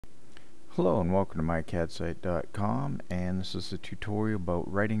Hello and welcome to mycadsite.com, and this is a tutorial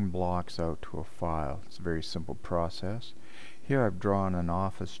about writing blocks out to a file. It's a very simple process. Here I've drawn an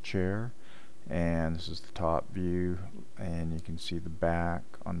office chair, and this is the top view, and you can see the back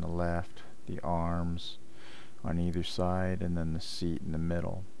on the left, the arms on either side, and then the seat in the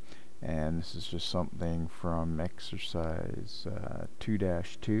middle. And this is just something from exercise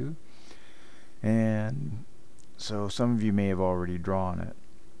 2-2, and so some of you may have already drawn it,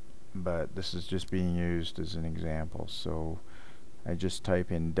 but this is just being used as an example. So I just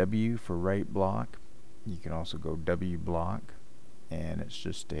type in W for write block. You can also go W block, and it's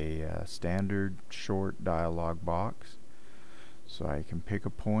just a standard short dialog box. So I can pick a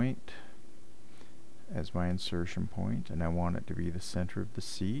point as my insertion point, and I want it to be the center of the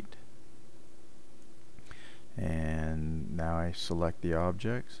seat. And now I select the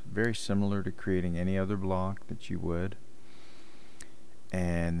objects, very similar to creating any other block that you would.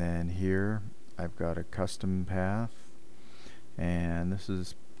 And then here I've got a custom path, and this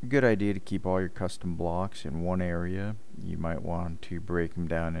is a good idea to keep all your custom blocks in one area. You might want to break them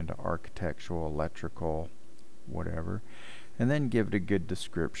down into architectural, electrical, whatever, and then give it a good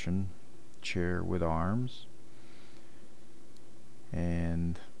description. Chair with arms,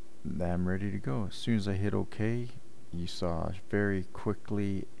 and I'm ready to go. As soon as I hit OK, you saw very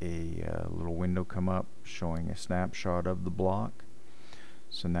quickly a little window come up showing a snapshot of the block.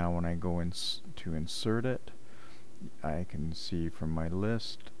 So now when I go in to insert it, I can see from my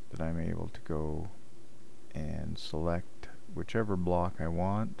list that I'm able to go and select whichever block I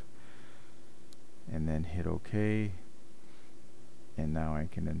want, and then hit OK, and now I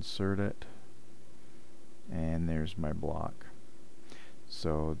can insert it, and there's my block.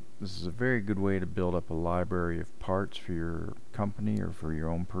 So this is a very good way to build up a library of parts for your company or for your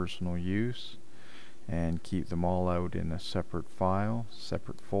own personal use, and keep them all out in a separate file,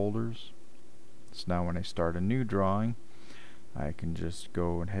 separate folders. So now when I start a new drawing, I can just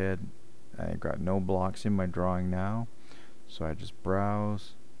go ahead. I've got no blocks in my drawing now, so I just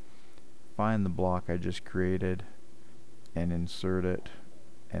browse, find the block I just created, and insert it,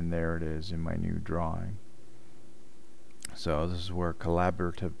 and there it is in my new drawing. So this is where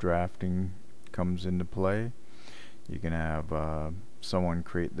collaborative drafting comes into play. You can have someone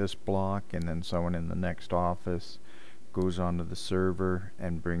create this block, and then someone in the next office goes onto the server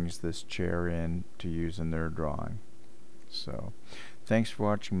and brings this chair in to use in their drawing. So thanks for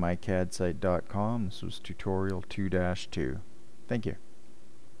watching mycadsite.com. This was tutorial 2-2. Thank you.